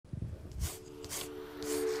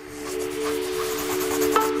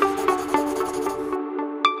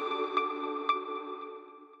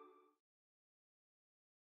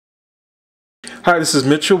Hi, this is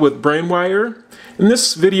Mitchell with BrainWire. In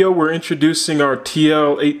this video we're introducing our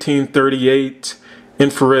TL1838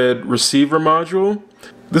 infrared receiver module.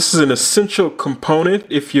 This is an essential component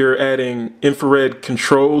if you're adding infrared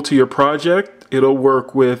control to your project. It'll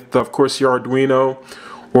work with, of course, your Arduino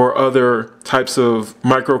or other types of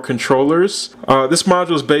microcontrollers. This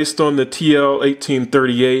module is based on the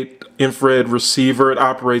TL1838 infrared receiver. It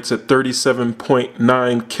operates at 37.9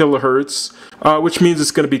 kilohertz, which means it's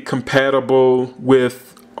going to be compatible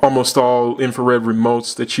with almost all infrared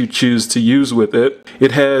remotes that you choose to use with it.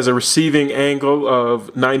 It has a receiving angle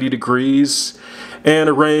of 90 degrees and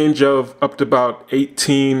a range of up to about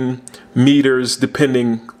 18 meters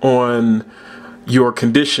depending on your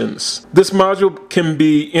conditions. This module can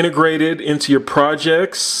be integrated into your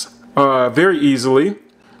projects very easily.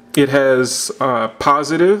 It has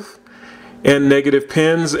positive and negative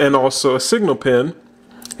pins and also a signal pin.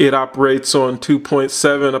 It operates on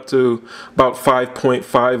 2.7 up to about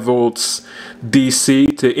 5.5 volts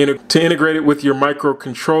DC. To integrate it with your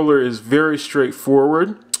microcontroller is very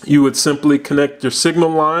straightforward. You would simply connect your signal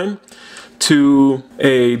line to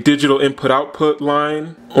a digital input-output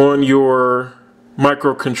line on your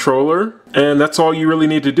microcontroller, and that's all you really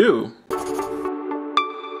need to do.